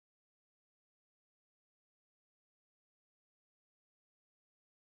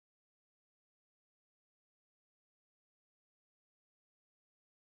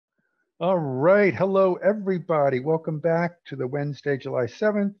All right. Hello, everybody. Welcome back to the Wednesday, July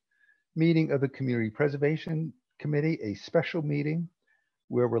 7th meeting of the Community Preservation Committee, a special meeting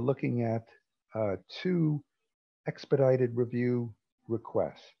where we're looking at two expedited review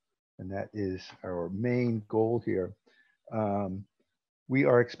requests. And that is our main goal here. We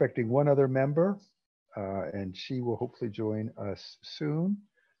are expecting one other member, and she will hopefully join us soon.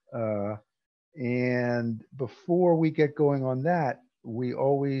 And before we get going on that, we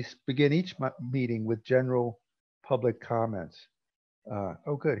always begin each meeting with general public comments.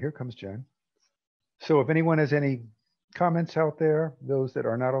 Oh, good. Here comes Jen. So if anyone has any comments out there, those that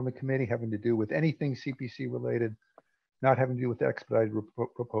are not on the committee having to do with anything CPC related, not having to do with expedited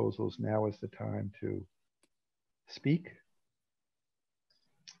proposals, now is the time to speak.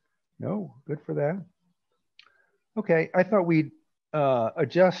 No, good for that. Okay, I thought we'd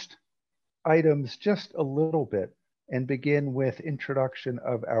adjust items just a little bit and begin with introduction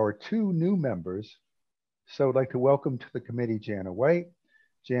of our two new members. So I'd like to welcome to the committee Jana White.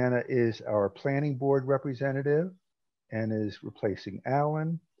 Jana is our planning board representative and is replacing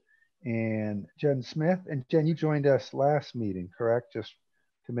Alan. And Jen Smith. And Jen, you joined us last meeting, correct? Just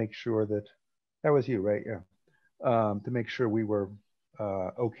to make sure that was you, right? Yeah. To make sure we were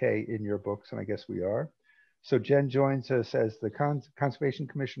okay in your books, and I guess we are. So Jen joins us as the Conservation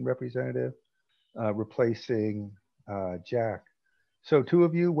Commission representative, replacing Jack. So two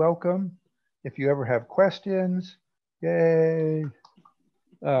of you, welcome. If you ever have questions, yay.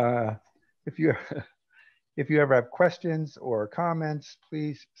 If you ever have questions or comments,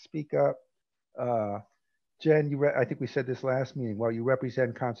 please speak up. Jen, I think we said this last meeting, while you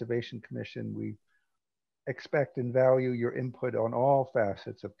represent Conservation Commission, we expect and value your input on all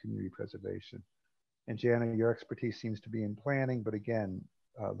facets of community preservation. And Jana, your expertise seems to be in planning, but again,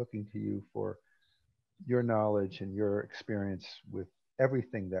 looking to you for your knowledge and your experience with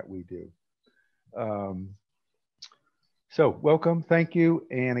everything that we do. So welcome, thank you.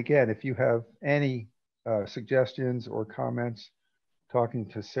 And again, if you have any suggestions or comments, talking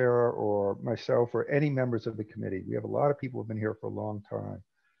to Sarah or myself or any members of the committee, we have a lot of people who have been here for a long time.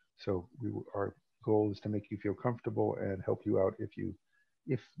 So our goal is to make you feel comfortable and help you out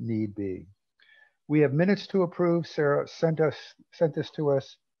if need be. We have minutes to approve. Sarah sent this to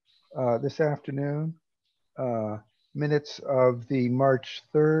us this afternoon. Minutes of the March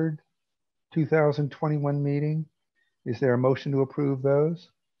 3rd, 2021 meeting. Is there a motion to approve those?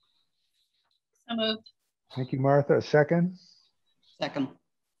 So moved. Thank you, Martha. A second? Second.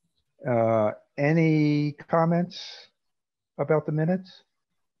 Any comments about the minutes?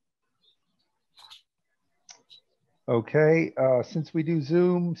 Okay, since we do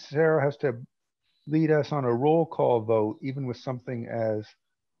Zoom, Sarah has to lead us on a roll call vote, even with something as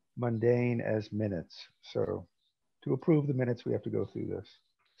mundane as minutes. So to approve the minutes, we have to go through this.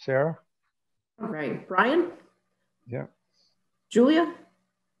 Sarah? All right, Brian? Yeah. Julia?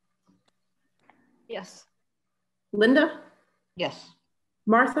 Yes. Linda? Yes.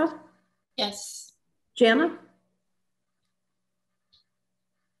 Martha? Yes. Jana?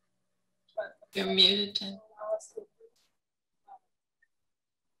 You're muted, Jen.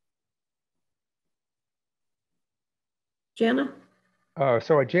 Jana?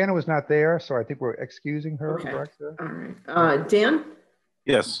 So Jana was not there, so I think we're excusing her, Okay. correct? All right. Dan?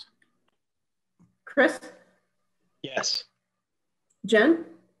 Yes. Chris? Yes. Jen?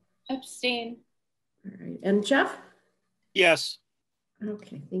 Abstain. All right. And Jeff? Yes.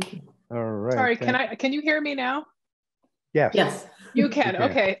 Okay, thank you. All right. Sorry, can you hear me now? Yes. Yes. You can.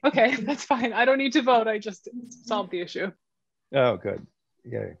 Okay, that's fine. I don't need to vote. I just solved the issue. Oh, good.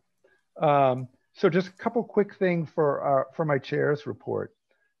 Yay. So just a couple quick things for my chair's report.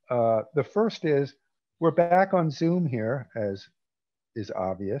 The first is we're back on Zoom here, as is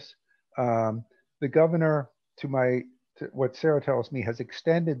obvious. The governor, to what Sarah tells me, has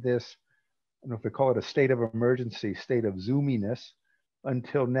extended this, I don't know if they call it a state of emergency, state of zoominess,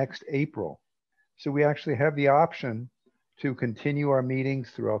 until next April. So we actually have the option to continue our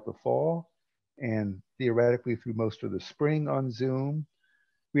meetings throughout the fall and theoretically through most of the spring on Zoom.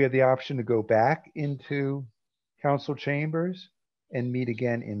 We have the option to go back into council chambers and meet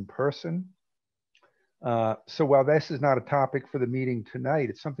again in person. So while this is not a topic for the meeting tonight,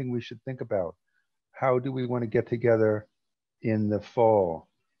 it's something we should think about. How do we want to get together in the fall?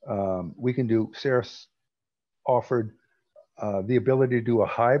 We can do, Sarah offered the ability to do a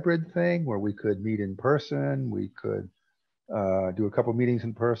hybrid thing where we could meet in person. We could do a couple meetings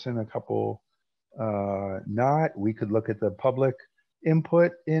in person, a couple not. We could look at the public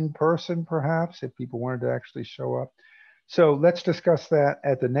input in person, perhaps, if people wanted to actually show up. So let's discuss that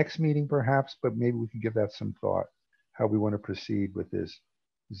at the next meeting, perhaps, but maybe we can give that some thought, how we want to proceed with this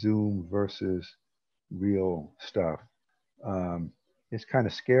Zoom versus real stuff. It's kind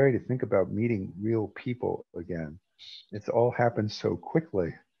of scary to think about meeting real people again. It's all happened so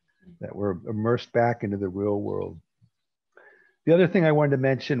quickly that we're immersed back into the real world. The other thing I wanted to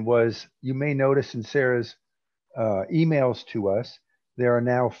mention was, you may notice in Sarah's emails to us, there are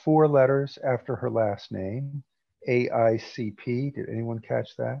now 4 letters after her last name, AICP. Did anyone catch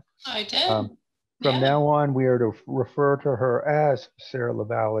that? I did. From now on, we are to refer to her as Sarah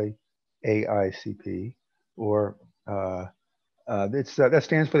LaValle, AICP, or that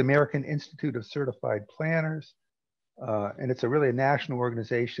stands for the American Institute of Certified Planners. And it's really a national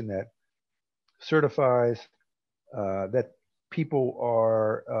organization that certifies that people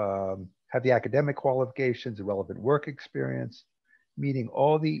are have the academic qualifications, the relevant work experience, meeting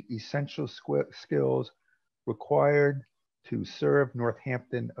all the essential skills required to serve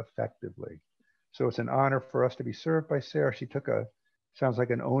Northampton effectively. So it's an honor for us to be served by Sarah. She took sounds like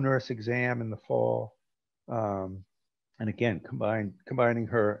an onerous exam in the fall. And again, combining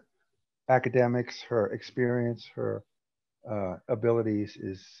her academics, her experience, her abilities,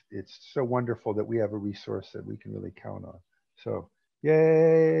 it's so wonderful that we have a resource that we can really count on. So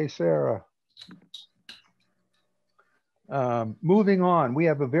yay, Sarah. Moving on, we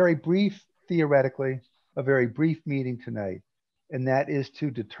have a very brief meeting tonight, and that is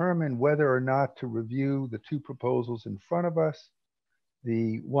to determine whether or not to review the 2 proposals in front of us,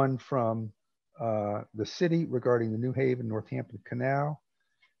 the one from the city regarding the New Haven Northampton Canal,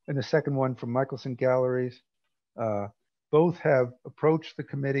 and the second one from Michelson Galleries. Both have approached the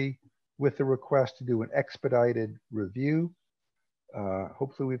committee with the request to do an expedited review.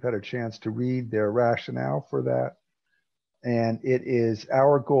 Hopefully we've had a chance to read their rationale for that. And it is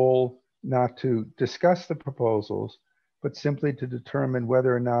our goal not to discuss the proposals, but simply to determine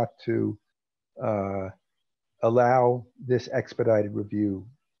whether or not to allow this expedited review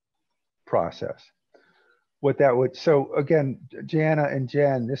process. What that would, so again, Jana and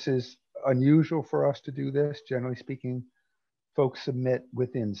Jen, this is unusual for us to do this. Generally speaking, folks submit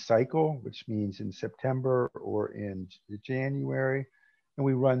within cycle, which means in September or in January, and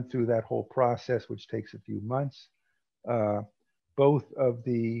we run through that whole process, which takes a few months. Both of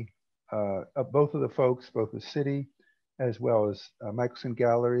the folks, both the city as well as Michelson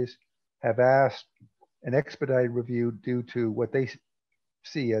Galleries, have asked an expedited review due to what they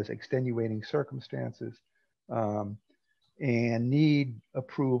see as extenuating circumstances, and need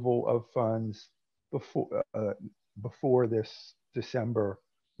approval of funds before this December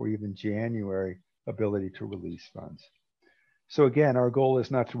or even January ability to release funds. So again, our goal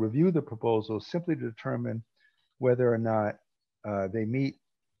is not to review the proposals, simply to determine whether or not they meet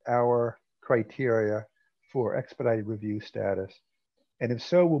our criteria for expedited review status. And if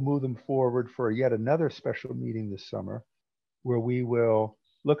so, we'll move them forward for yet another special meeting this summer, where we will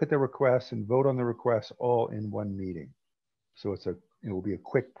look at the requests and vote on the requests all in one meeting. So it will be a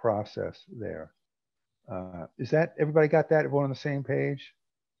quick process there. Is that, everybody got that? Everyone on the same page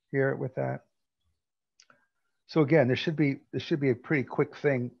here with that? So again, this should be a pretty quick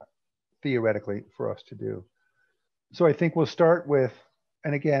thing theoretically for us to do. So I think we'll start with,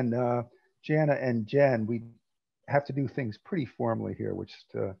 and again, Jana and Jen, we have to do things pretty formally here, which is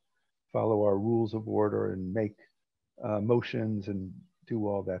to follow our rules of order and make motions and do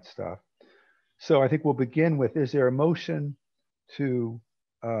all that stuff. So I think we'll begin with, is there a motion to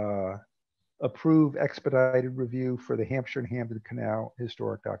approve expedited review for the Hampshire and Hampden Canal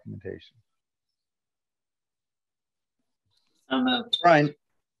historic documentation? So moved.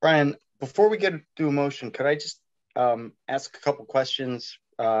 Brian, before we get to a motion, could I just ask a couple questions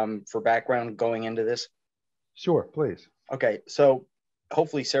for background going into this? Sure, please. Okay, so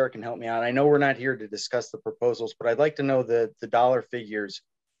hopefully Sarah can help me out. I know we're not here to discuss the proposals, but I'd like to know the dollar figures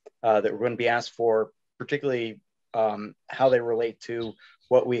that we're going to be asked for, particularly how they relate to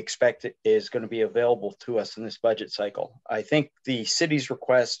what we expect is going to be available to us in this budget cycle. I think the city's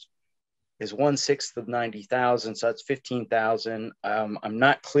request is 1/6 of 90,000, so that's 15,000. I'm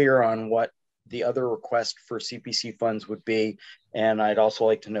not clear on what the other request for CPC funds would be, and I'd also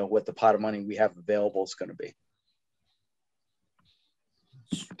like to know what the pot of money we have available is going to be.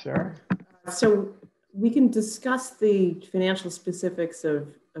 Sarah? So we can discuss the financial specifics of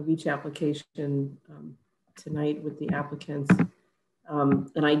each application tonight with the applicants.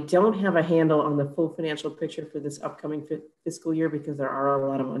 And I don't have a handle on the full financial picture for this upcoming fiscal year because there are a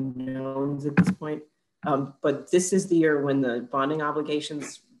lot of unknowns at this point. But this is the year when the bonding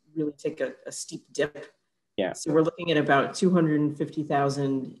obligations really take a steep dip. Yeah. So we're looking at about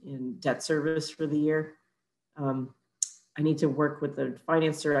 250,000 in debt service for the year. I need to work with the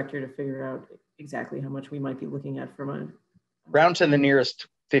finance director to figure out exactly how much we might be looking at from a Round to the nearest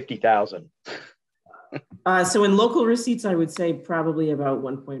 50,000. So in local receipts, I would say probably about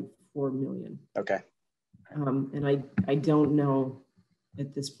 1.4 million. Okay. And I don't know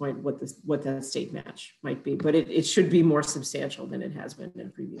at this point what that state match might be, but it should be more substantial than it has been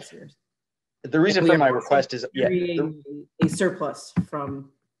in previous years. The reason for my request is a surplus from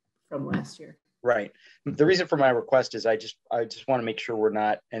last year. Right. The reason for my request is I just want to make sure we're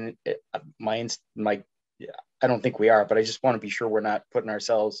not, and I don't think we are, but I just want to be sure we're not putting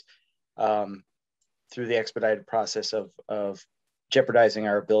ourselves through the expedited process of jeopardizing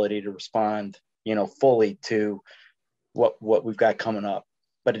our ability to respond, fully to what we've got coming up.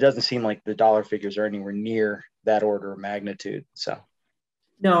 But it doesn't seem like the dollar figures are anywhere near that order of magnitude. So.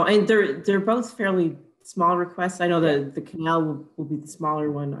 No, and they're both fairly small requests. I know the canal will be the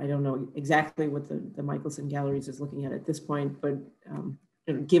smaller one. I don't know exactly what the Michelson Galleries is looking at this point, but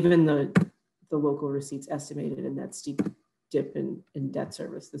given the local receipts estimated and that steep dip in debt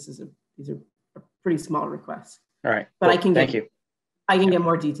service, these are pretty small requests. All right, but well, thank you. I can get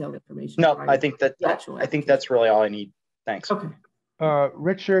more detailed information. No, I think that's really all I need. Thanks. Okay.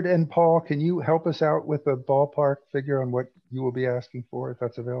 Richard and Paul, can you help us out with a ballpark figure on what you will be asking for, if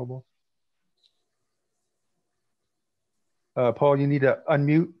that's available? Paul, you need to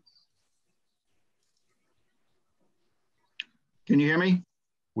unmute. Can you hear me?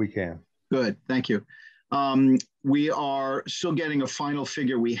 We can. Good, thank you. We are still getting a final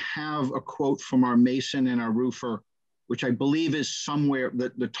figure. We have a quote from our mason and our roofer, which I believe is somewhere,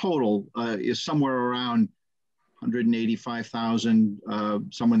 the total is somewhere around 185,000,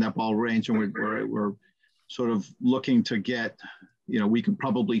 somewhere in that ball range. And we're sort of looking to get, we could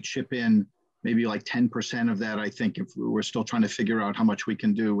probably chip in maybe like 10% of that. I think if we're still trying to figure out how much we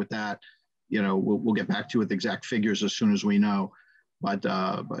can do with that, we'll get back to you with exact figures as soon as we know. But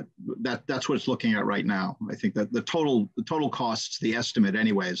that's what it's looking at right now. I think that the total costs, the estimate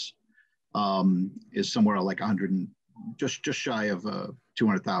anyways, is somewhere like 100 and just shy of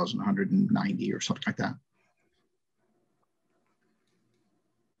 200,000, 190 or something like that.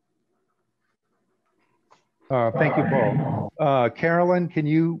 Thank you, Paul. Carolyn, do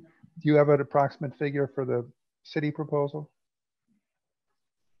you have an approximate figure for the city proposal?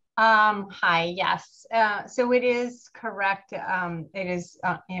 Hi, yes. So it is correct. It is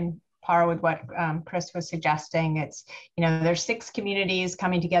in par with what Chris was suggesting. It's, there's 6 communities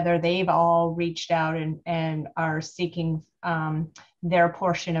coming together. They've all reached out and are seeking their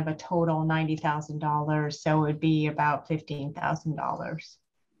portion of a total $90,000. So it would be about $15,000.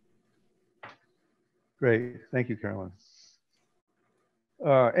 Great, thank you, Carolyn.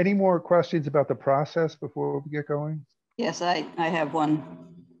 Any more questions about the process before we get going? Yes, I have one.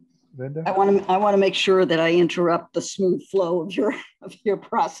 Linda? I want to make sure that I interrupt the smooth flow of your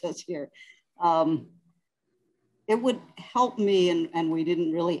process here. It would help me, and we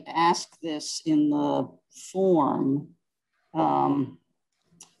didn't really ask this in the form, to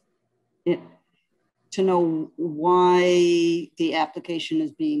know why the application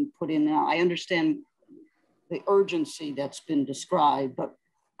is being put in now. I understand the urgency that's been described, but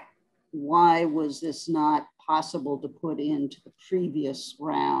why was this not possible to put into the previous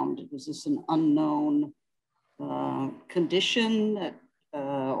round? Was this an unknown condition that,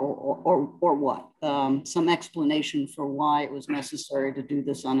 or what? Some explanation for why it was necessary to do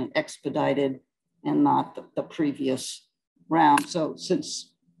this on an expedited and not the previous round. So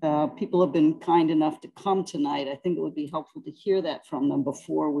since people have been kind enough to come tonight, I think it would be helpful to hear that from them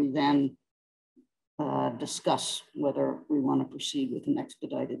before we then discuss whether we want to proceed with an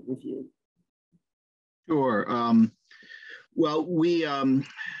expedited review. Sure. Well,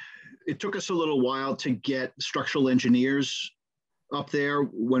 it took us a little while to get structural engineers up there.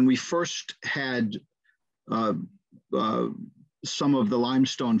 When we first had some of the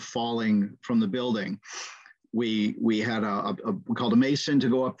limestone falling from the building, we had we called a mason to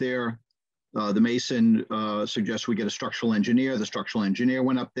go up there. The mason suggested we get a structural engineer. The structural engineer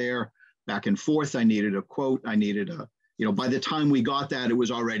went up there. Back and forth. I needed a quote. I needed by the time we got that, it was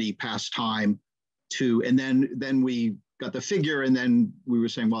already past time and then we got the figure, and then we were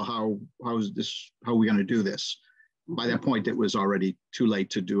saying, well, how are we going to do this? By that point, it was already too late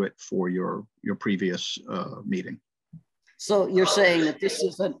to do it for your previous meeting. So you're saying that this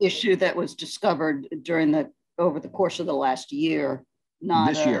is an issue that was discovered over the course of the last year,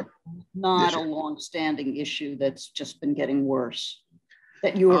 not a long-standing issue that's just been getting worse.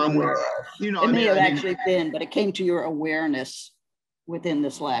 That you were aware of. It may have actually been, but it came to your awareness within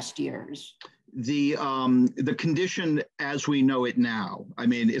this last year. The condition as we know it now,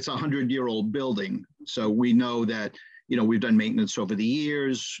 it's a 100-year-old building. So we know that, we've done maintenance over the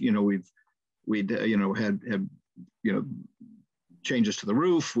years, we'd had changes to the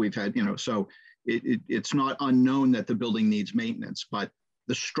roof. We've had, so it's not unknown that the building needs maintenance, but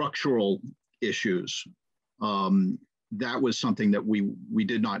the structural issues, that was something that we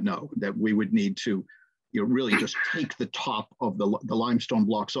did not know, that we would need to really just take the top of the limestone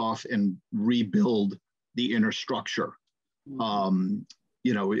blocks off and rebuild the inner structure.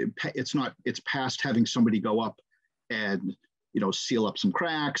 It's past having somebody go up and seal up some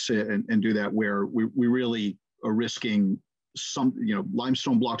cracks and do that, where we really are risking some,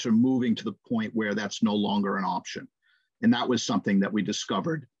 limestone blocks are moving to the point where that's no longer an option. And that was something that we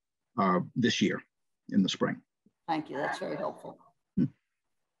discovered this year in the spring. Thank you, that's very helpful.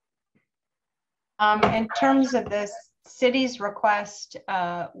 In terms of the city's request,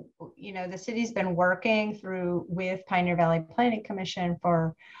 the city's been working with Pioneer Valley Planning Commission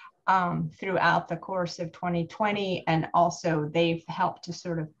for throughout the course of 2020, and also they've helped to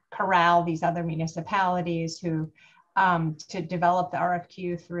sort of corral these other municipalities who to develop the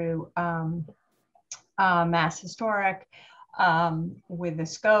RFQ through Mass Historic with the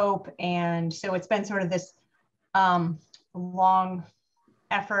scope. And so it's been sort of this long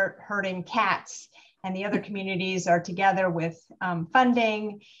effort herding cats, and the other communities are together with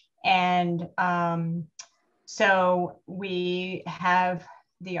funding. And so we have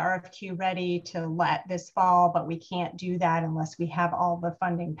the RFQ ready to let this fall, but we can't do that unless we have all the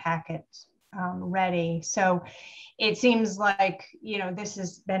funding packets ready. So it seems like, this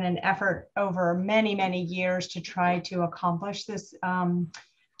has been an effort over many, many years to try to accomplish this,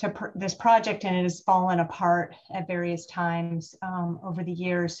 this project, and it has fallen apart at various times over the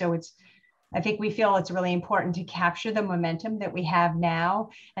years. So I think we feel it's really important to capture the momentum that we have now,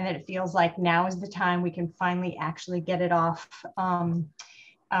 and that it feels like now is the time we can finally actually get it off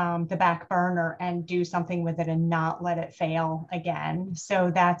the back burner and do something with it and not let it fail again.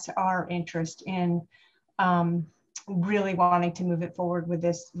 So that's our interest in really wanting to move it forward with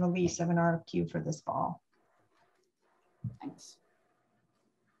this release of an RFQ for this fall. Thanks.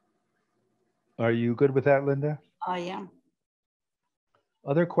 Are you good with that, Linda? I am.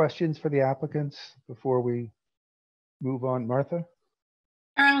 Other questions for the applicants before we move on? Martha?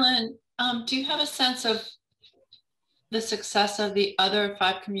 Carolyn, do you have a sense of the success of the other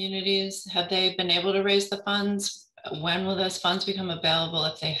 5 communities? Have they been able to raise the funds? When will those funds become available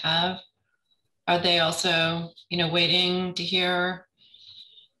if they have? Are they also, waiting to hear?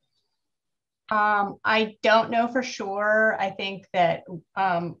 I don't know for sure. I think that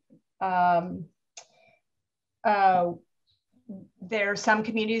there are some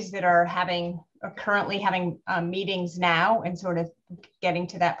communities that are currently having meetings now and sort of getting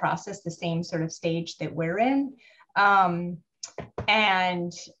to that process, the same sort of stage that we're in. But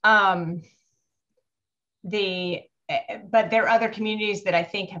there are other communities that I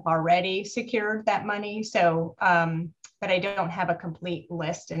think have already secured that money. So, but I don't have a complete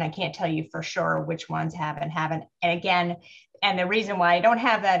list, and I can't tell you for sure which ones have and haven't. And again, and the reason why I don't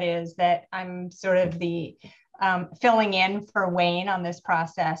have that is that I'm sort of the filling in for Wayne on this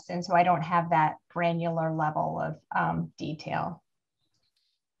process. And so I don't have that granular level of detail.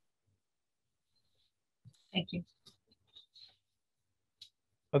 Thank you.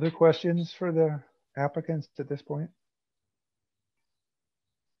 Other questions for the applicants at this point?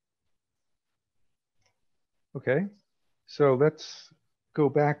 Okay, so let's go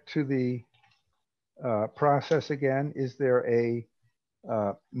back to the process again. Is there a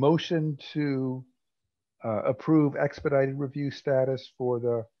motion to approve expedited review status for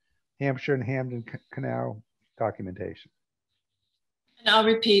the Hampshire and Hamden Canal documentation? And I'll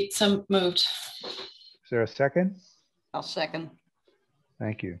repeat, so moved. Is there a second? I'll second.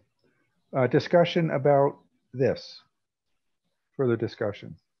 Thank you. Discussion about this. Further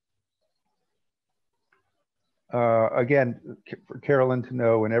discussion. Again, for Carolyn to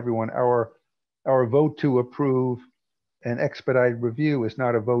know and everyone, our vote to approve an expedited review is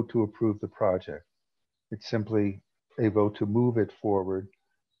not a vote to approve the project. It's simply a vote to move it forward.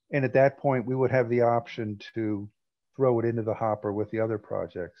 And at that point, we would have the option to throw it into the hopper with the other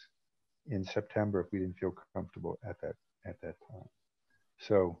projects in September if we didn't feel comfortable at that time.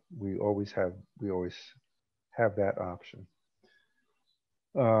 So we always have that option.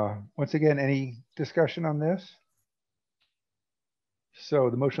 Once again, any discussion on this? So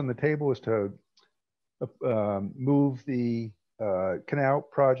the motion on the table is to move the canal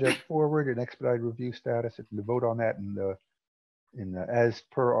project forward in expedited review status, and to vote on that as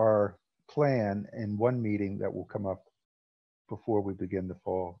per our plan in one meeting that will come up before we begin the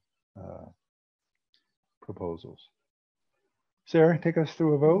fall proposals. Sarah, take us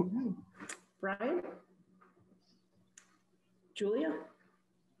through a vote. Brian? Julia?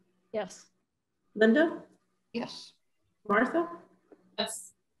 Yes. Linda? Yes. Martha?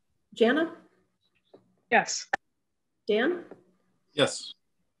 Yes. Jana? Yes. Dan? Yes.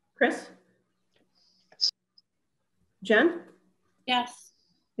 Chris? Yes. Jen? Yes.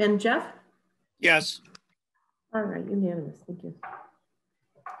 And Jeff? Yes. All right, unanimous. Thank you.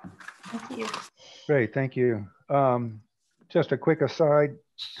 Thank you. Great, thank you. Just a quick aside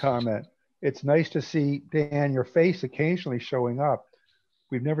comment. It's nice to see, Dan, your face occasionally showing up.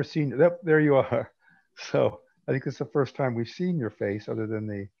 We've never seen, yep, there you are. So I think it's the first time we've seen your face other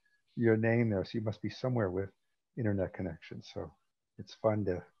than your name there. So you must be somewhere with internet connection. So it's fun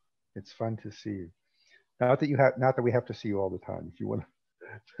to see you. Not that we have to see you all the time. If you want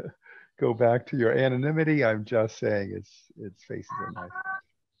to go back to your anonymity, I'm just saying its faces are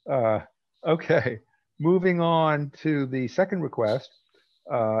nice. Okay, moving on to the second request.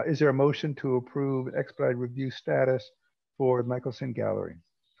 Is there a motion to approve expedited review status for Michelson Gallery,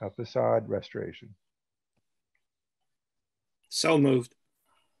 facade restoration? So moved.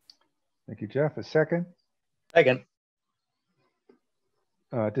 Thank you, Jeff. A second? Second.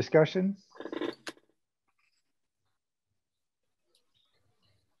 Discussion?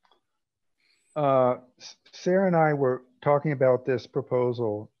 Sarah and I were talking about this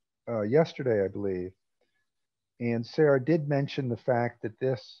proposal yesterday, I believe. And Sarah did mention the fact that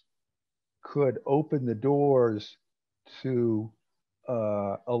this could open the doors to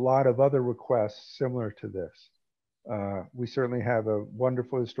a lot of other requests similar to this. We certainly have a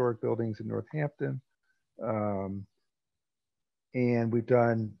wonderful historic buildings in Northampton. And we've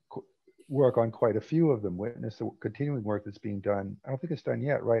done work on quite a few of them, witness the continuing work that's being done. I don't think it's done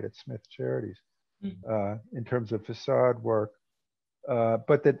yet, right, at Smith Charities in terms of facade work.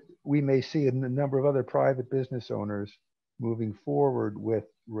 But that we may see a number of other private business owners moving forward with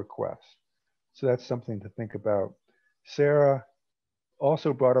requests. So that's something to think about. Sarah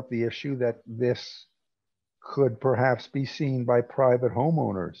also brought up the issue that this could perhaps be seen by private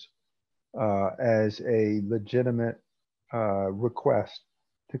homeowners as a legitimate request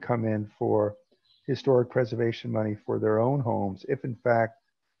to come in for historic preservation money for their own homes, if in fact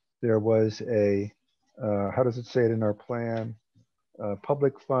there was a, how does it say it in our plan?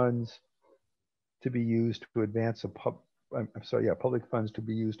 Public funds to be used to advance a public funds to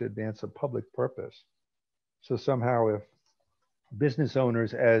be used to advance a public purpose. So somehow if business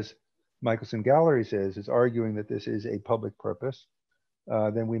owners, as Michelson Galleries is arguing that this is a public purpose,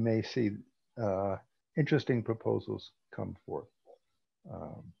 then we may see interesting proposals come forth.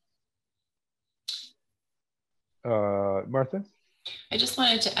 Martha? I just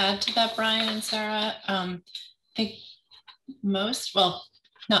wanted to add to that, Brian and Sarah. I think most, well,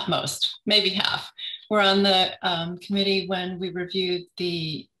 not most, maybe half, were on the committee when we reviewed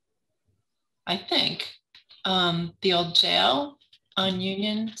the, I think, the old jail on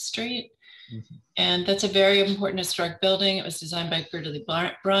Union Street. Mm-hmm. And that's a very important historic building. It was designed by Gridley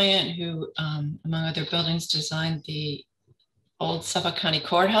Bryant, who, among other buildings, designed the old Suffolk County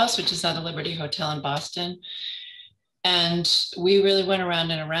Courthouse, which is now the Liberty Hotel in Boston. And we really went around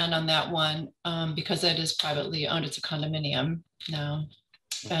and around on that one because it is privately owned. It's a condominium now.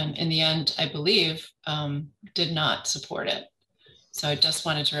 And in the end, I believe, did not support it. So I just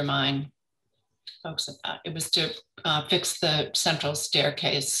wanted to remind folks of that. It was to fix the central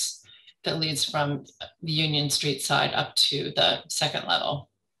staircase that leads from the Union Street side up to the second level.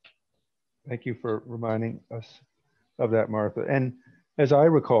 Thank you for reminding us of that, Martha. And as I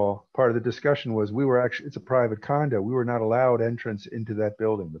recall, part of the discussion was we were actually, it's a private condo. We were not allowed entrance into that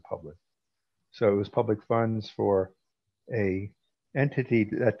building, the public. So it was public funds for a entity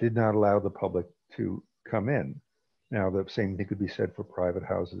that did not allow the public to come in. Now, the same thing could be said for private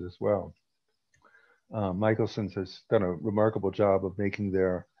houses as well. Michelson's has done a remarkable job of making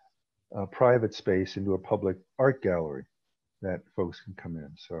their private space into a public art gallery that folks can come in.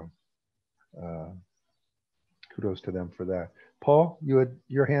 So kudos to them for that. Paul, you had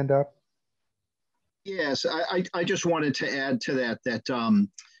your hand up? Yes, I just wanted to add to that,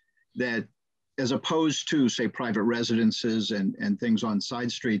 that as opposed to, say, private residences and things on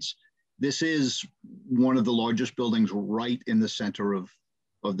side streets, this is one of the largest buildings right in the center of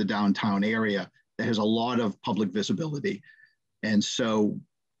the downtown area that has a lot of public visibility. And so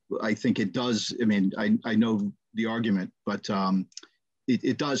I think it does, I mean, I know the argument, but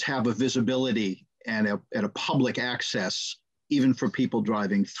it does have a visibility and a public access, even for people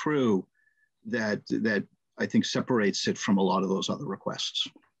driving through, that I think separates it from a lot of those other requests.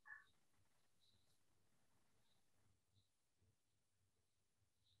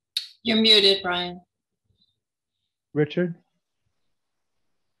 You're muted, Brian. Richard?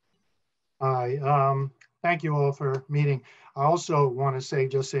 Hi, thank you all for meeting. I also want to say,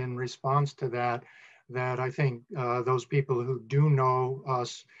 just in response to that, that I think those people who do know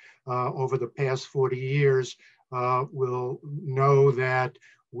us over the past 40 years will know that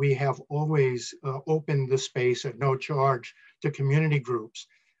we have always opened the space at no charge to community groups.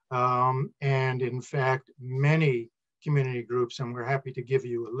 And in fact, many community groups, and we're happy to give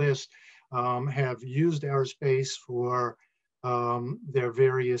you a list, have used our space for their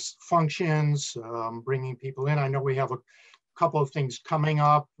various functions, bringing people in. I know we have a couple of things coming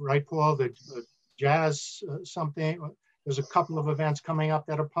up, right, Paul? The jazz something. There's a couple of events coming up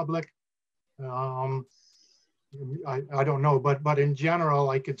that are public. I don't know, but in general,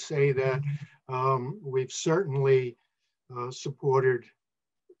 I could say that we've certainly supported,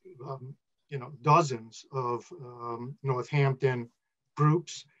 dozens of Northampton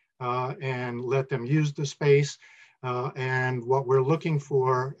groups and let them use the space. And what we're looking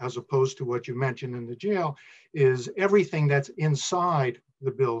for, as opposed to what you mentioned in the jail, is everything that's inside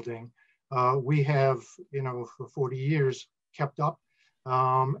the building. We have, for 40 years kept up,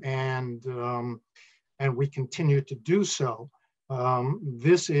 and we continue to do so.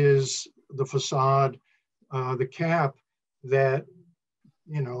 This is the facade, the cap that,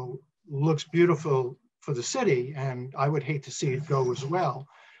 looks beautiful for the city, and I would hate to see it go as well.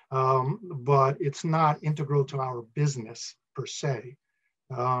 But it's not integral to our business per se.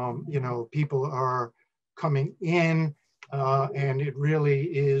 People are coming in, and it really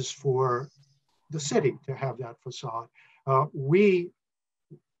is for the city to have that facade. We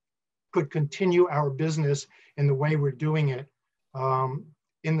could continue our business in the way we're doing it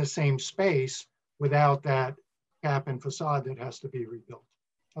in the same space without that cap and facade that has to be rebuilt.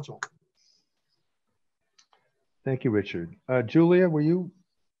 That's all. Thank you, Richard. Julia, were you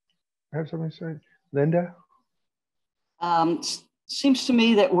have something to say? Linda? Seems to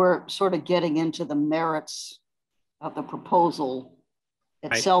me that we're sort of getting into the merits of the proposal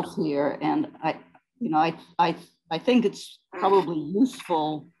itself here. And I think it's probably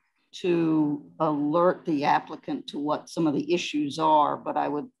useful to alert the applicant to what some of the issues are, but I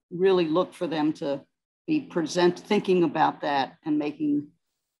would really look for them to be thinking about that and making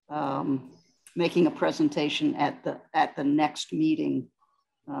a presentation at the next meeting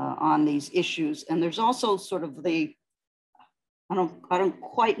on these issues. And there's also sort of I don't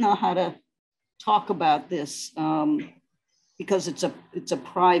quite know how to talk about this because it's a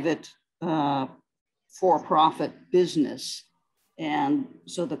private for-profit business. And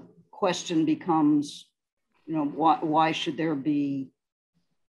so the question becomes, why should there be,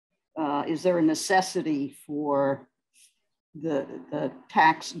 is there a necessity for the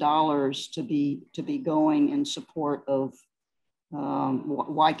tax dollars to be going in support of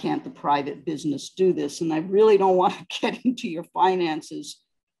why can't the private business do this? And I really don't want to get into your finances,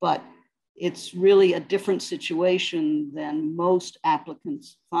 but it's really a different situation than most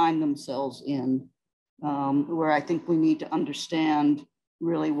applicants find themselves in, where I think we need to understand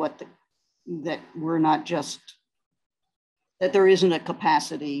really that we're not just, that there isn't a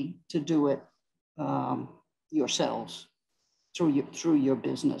capacity to do it yourselves through your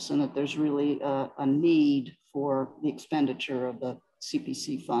business, and that there's really a need for the expenditure of the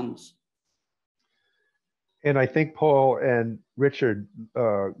CPC funds. And I think Paul and Richard,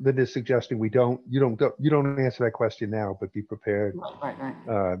 Linda's suggesting you don't answer that question now, but be prepared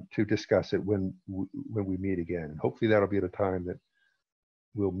right. To discuss it when we meet again. And hopefully that'll be at a time that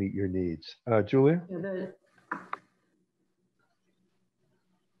will meet your needs. Julia?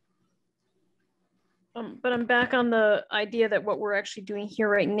 But I'm back on the idea that what we're actually doing here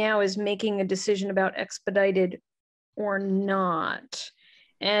right now is making a decision about expedited or not.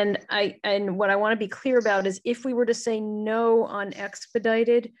 And what I want to be clear about is if we were to say no on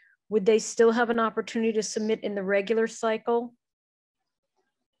expedited, would they still have an opportunity to submit in the regular cycle?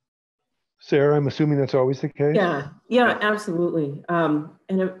 Sarah, I'm assuming that's always the case? Yeah, absolutely.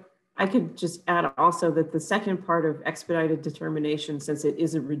 And I could just add also that the second part of expedited determination, since it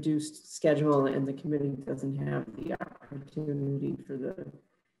is a reduced schedule and the committee doesn't have the opportunity for the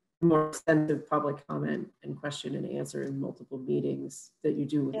more extensive public comment and question and answer in multiple meetings that you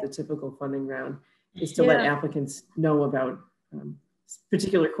do with the typical funding round, is to let applicants know about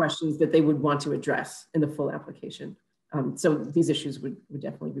particular questions that they would want to address in the full application. So these issues would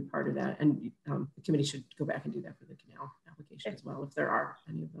definitely be part of that. And the committee should go back and do that for the canal application as well, if there are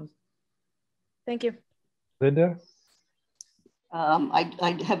any of those. Thank you. Linda?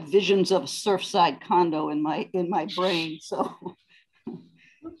 I have visions of a Surfside condo in my brain, so.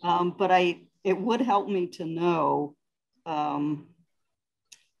 But it would help me to know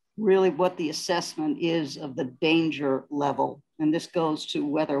really what the assessment is of the danger level. And this goes to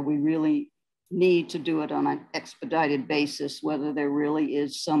whether we really need to do it on an expedited basis, whether there really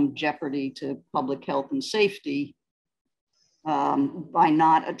is some jeopardy to public health and safety by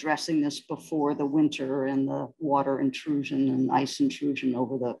not addressing this before the winter and the water intrusion and ice intrusion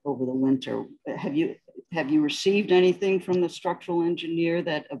over the winter. Have you received anything from the structural engineer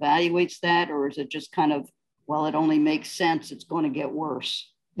that evaluates that, or is it just kind of, well, it only makes sense, it's going to get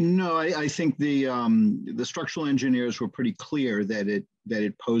worse? No, I think the structural engineers were pretty clear that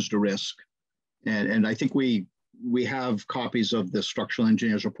it posed a risk, and I think we have copies of the structural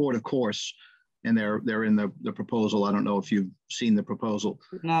engineer's report, of course, and they're in the proposal. I don't know if you've seen the proposal.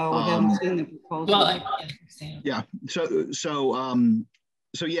 No, I haven't seen the proposal. Well, yeah.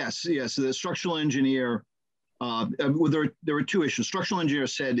 So yes. The structural engineer. Well, there were two issues. Structural engineer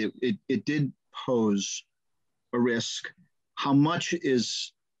said it did pose a risk. How much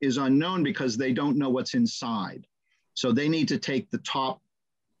is unknown because they don't know what's inside. So they need to take the top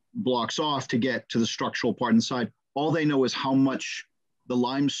blocks off to get to the structural part inside. All they know is how much the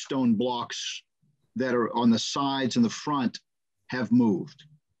limestone blocks that are on the sides and the front have moved.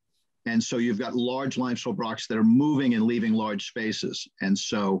 And so you've got large limestone blocks that are moving and leaving large spaces. And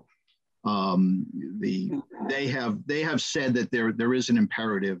so they have said that there is an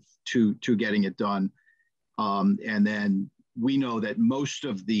imperative to getting it done. And then we know that most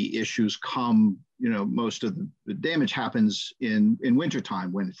of the issues come, most of the damage happens in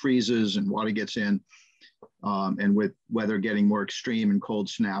wintertime when it freezes and water gets in. And with weather getting more extreme and cold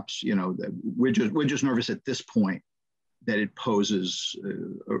snaps, we're just nervous at this point that it poses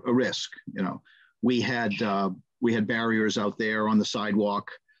a risk. We had barriers out there on the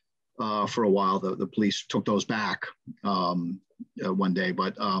sidewalk for a while. The police took those back one day,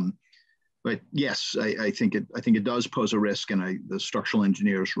 but yes, I think it does pose a risk, and the structural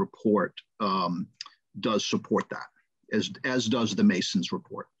engineer's report does support that, as does the Mason's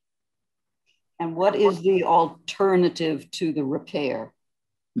report. And what is the alternative to the repair?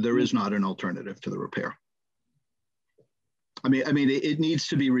 There is not an alternative to the repair. I mean, it needs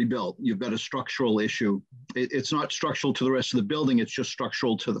to be rebuilt. You've got a structural issue. It's not structural to the rest of the building. It's just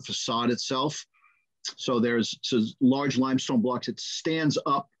structural to the facade itself. So there's large limestone blocks. It stands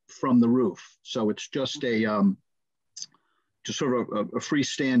up from the roof. So it's just just sort of a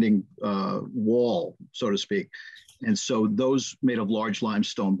freestanding wall, so to speak. And so those made of large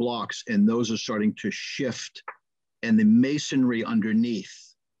limestone blocks, and those are starting to shift, and the masonry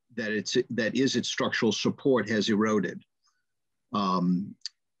underneath that is its structural support has eroded.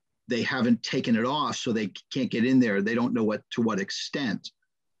 They haven't taken it off, so they can't get in there. They don't know to what extent,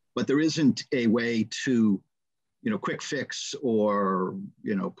 but there isn't a way to, quick fix or,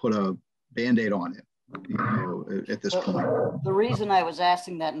 put a Band-Aid on it, at this point. The reason I was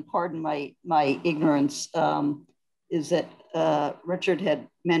asking that, and pardon my ignorance, is that Richard had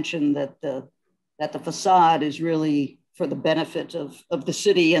mentioned that the facade is really for the benefit of the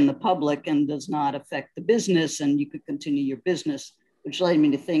city and the public and does not affect the business, and you could continue your business, which led me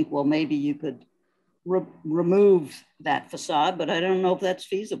to think, well, maybe you could remove that facade, but I don't know if that's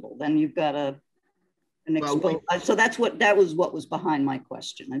feasible. Then you've got so that was what was behind my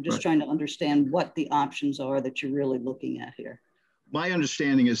question. I'm just trying to understand what the options are that you're really looking at here. My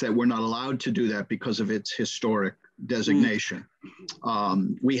understanding is that we're not allowed to do that because of its historic designation.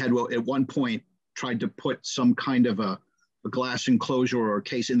 We had at one point tried to put some kind of a glass enclosure or a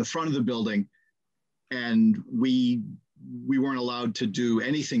case in the front of the building, and we weren't allowed to do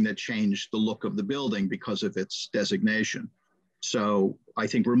anything that changed the look of the building because of its designation. So I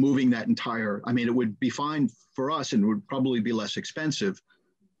think removing that it would be fine for us and would probably be less expensive.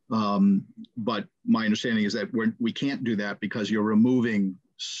 But my understanding is that we can't do that because you're removing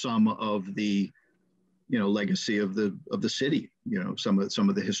some of the, legacy of the city, some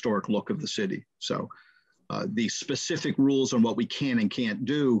of the historic look of the city. So the specific rules on what we can and can't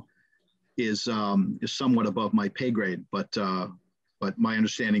do is somewhat above my pay grade. But my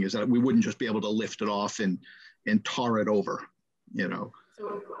understanding is that we wouldn't just be able to lift it off and tar it over,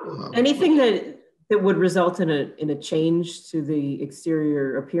 So anything that would result in a change to the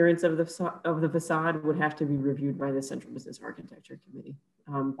exterior appearance of the facade would have to be reviewed by the Central Business Architecture Committee.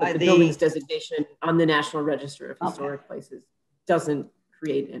 But the building's designation on the National Register of Historic Places doesn't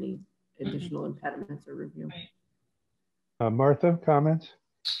create any additional impediments or review. Martha, comments?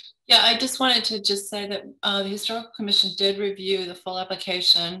 Yeah, I just wanted to say that the Historical Commission did review the full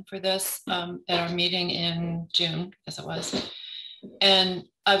application for this at our meeting in June, as it was. And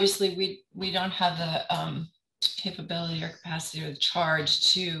obviously we don't have the capability or capacity or the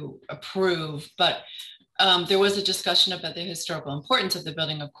charge to approve, but there was a discussion about the historical importance of the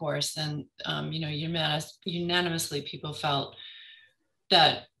building, of course, and unanimously people felt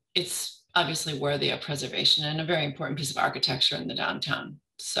that it's obviously worthy of preservation and a very important piece of architecture in the downtown.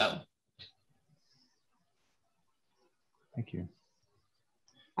 So. Thank you.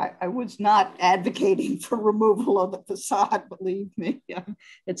 I was not advocating for removal of the facade, believe me.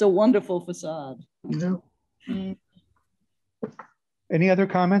 It's a wonderful facade. No. Any other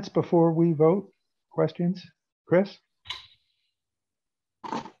comments before we vote? Questions? Chris?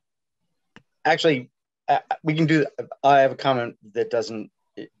 Actually, we can do, I have a comment that doesn't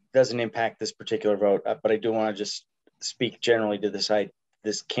impact this particular vote, but I do want to just speak generally to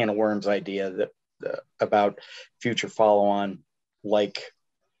this can of worms idea that about future follow-on like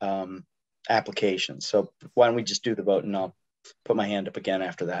applications. So why don't we just do the vote, and I'll put my hand up again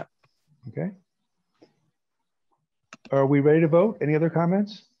after that. Okay. Are we ready to vote? Any other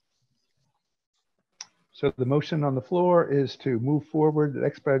comments? So the motion on the floor is to move forward the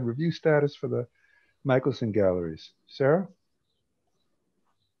expedited review status for the Michelson galleries. Sarah?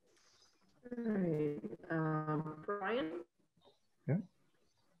 All right. Brian? Yeah.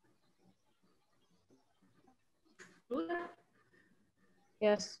 Julia?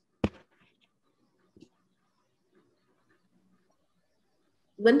 Yes.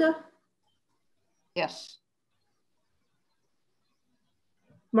 Linda? Yes.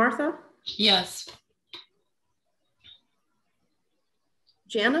 Martha? Yes.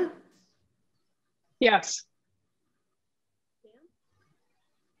 Jana? Yes.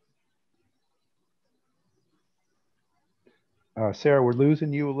 Sarah, we're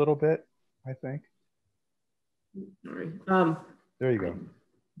losing you a little bit, I think. Sorry. There you go.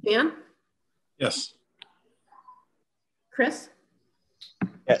 Dan? Yes. Chris?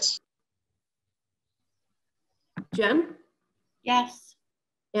 Yes. Jen? Yes.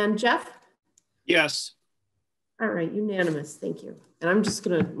 And Jeff? Yes. All right, unanimous, thank you. And I'm just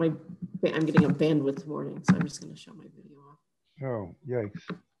gonna, I'm getting a bandwidth warning, so I'm just gonna shut my video off. Oh, yikes.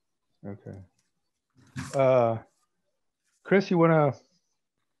 Okay. Chris, you wanna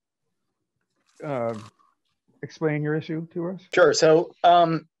explain your issue to us? Sure. So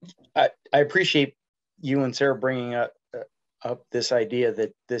I appreciate you and Sarah bringing up this idea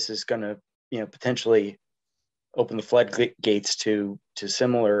that this is going to, potentially open the floodgates to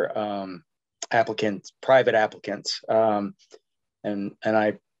similar applicants, private applicants. And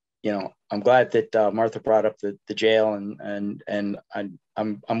I, I'm glad that Martha brought up the jail, and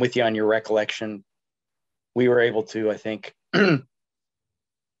I'm with you on your recollection. We were able to, I think,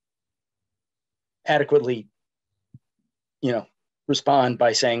 adequately, respond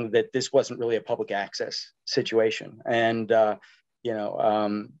by saying that this wasn't really a public access situation, and but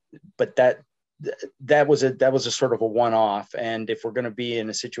that was a sort of a one-off. And if we're going to be in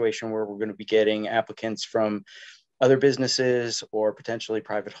a situation where we're going to be getting applicants from other businesses or potentially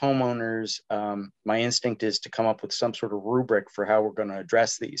private homeowners, my instinct is to come up with some sort of rubric for how we're going to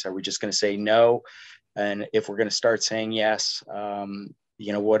address these. Are we just going to say no? And if we're going to start saying yes,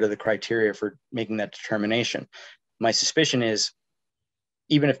 what are the criteria for making that determination? My suspicion is,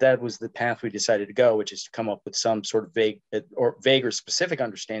 even if that was the path we decided to go, which is to come up with some sort of vague or specific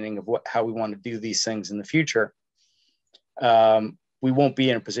understanding of how we want to do these things in the future, we won't be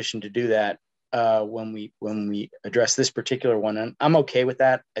in a position to do that when we address this particular one. And I'm okay with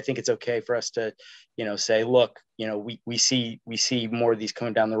that. I think it's okay for us to, say, look, we see more of these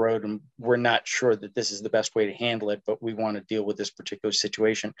coming down the road, and we're not sure that this is the best way to handle it, but we want to deal with this particular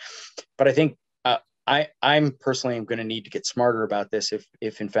situation. But I think I'm personally going to need to get smarter about this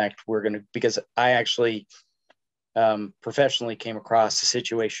if in fact we're going to, because I actually professionally came across a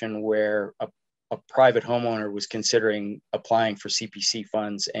situation where a private homeowner was considering applying for CPC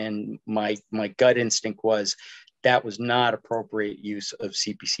funds, and my gut instinct was that was not appropriate use of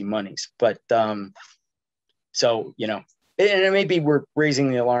CPC monies. But so, and maybe we're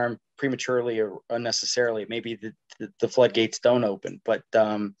raising the alarm prematurely or unnecessarily. Maybe the floodgates don't open, but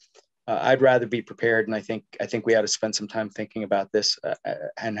I'd rather be prepared, and I think we ought to spend some time thinking about this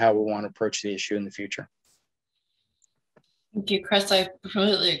and how we want to approach the issue in the future. Thank you, Chris. I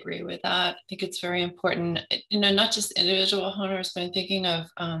completely agree with that. I think it's very important, not just individual homeowners, but I'm thinking of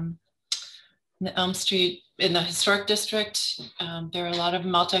the Elm Street in the historic district. There are a lot of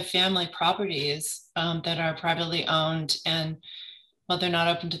multifamily properties that are privately owned, and while they're not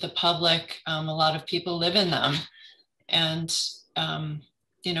open to the public, a lot of people live in them. And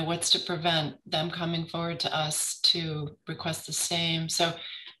what's to prevent them coming forward to us to request the same? So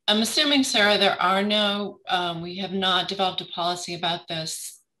I'm assuming, Sarah, there are we have not developed a policy about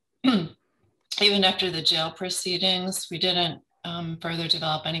this. Even after the jail proceedings, we didn't further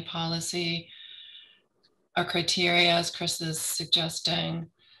develop any policy or criteria, as Chris is suggesting.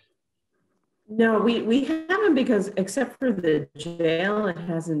 No, we haven't, because except for the jail, it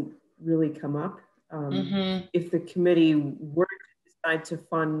hasn't really come up. If the committee were to decide to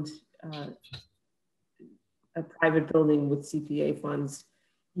fund a private building with CPA funds,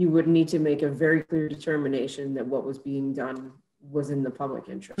 you would need to make a very clear determination that what was being done was in the public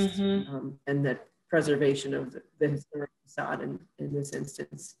interest, and that preservation of the historic facade in this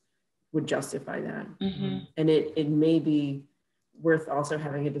instance would justify that. And it may be worth also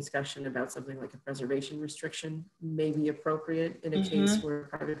having a discussion about something like a preservation restriction may be appropriate in a case where a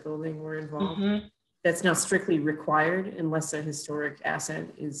private building were involved. That's not strictly required unless a historic asset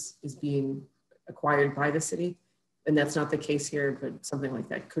is being acquired by the city. And that's not the case here, but something like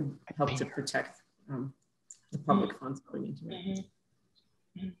that could help to protect the public funds going into it.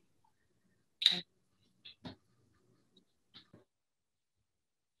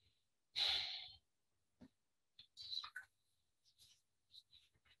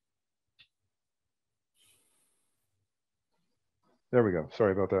 There we go.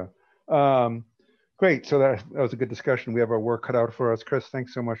 Sorry about that. Great. So that was a good discussion. We have our work cut out for us. Chris,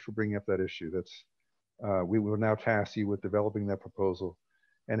 thanks so much for bringing up that issue. That's we will now task you with developing that proposal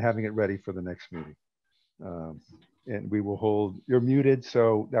and having it ready for the next meeting. And we will hold, you're muted.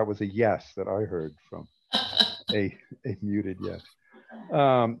 So that was a yes that I heard from a muted yes.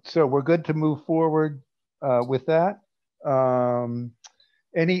 So we're good to move forward with that.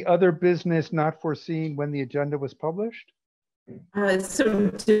 Any other business not foreseen when the agenda was published? So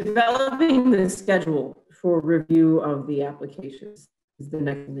developing the schedule for review of the applications is the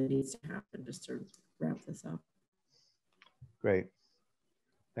next thing that needs to happen, just to wrap this up. Great.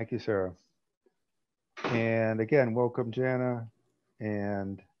 Thank you, Sarah. And again, welcome Jana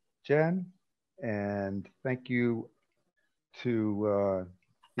and Jen. And thank you to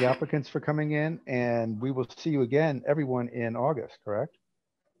the applicants for coming in. And we will see you again, everyone, in August, correct?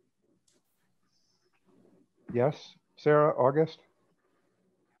 Yes, Sarah, August?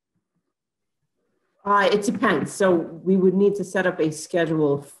 It depends. So we would need to set up a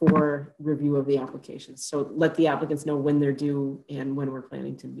schedule for review of the applications. So let the applicants know when they're due and when we're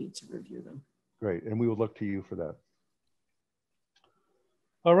planning to meet to review them. Great, and we will look to you for that.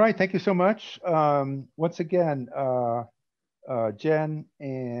 All right, thank you so much. Once again, Jen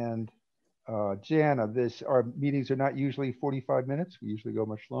and Jana, our meetings are not usually 45 minutes. We usually go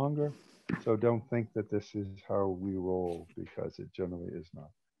much longer. So don't think that this is how we roll, because it generally is not.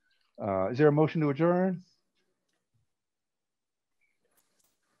 Is there a motion to adjourn?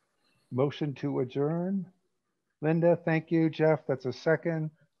 Motion to adjourn. Linda, thank you. Jeff, that's a second.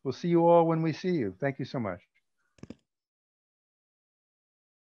 We'll see you all when we see you. Thank you so much.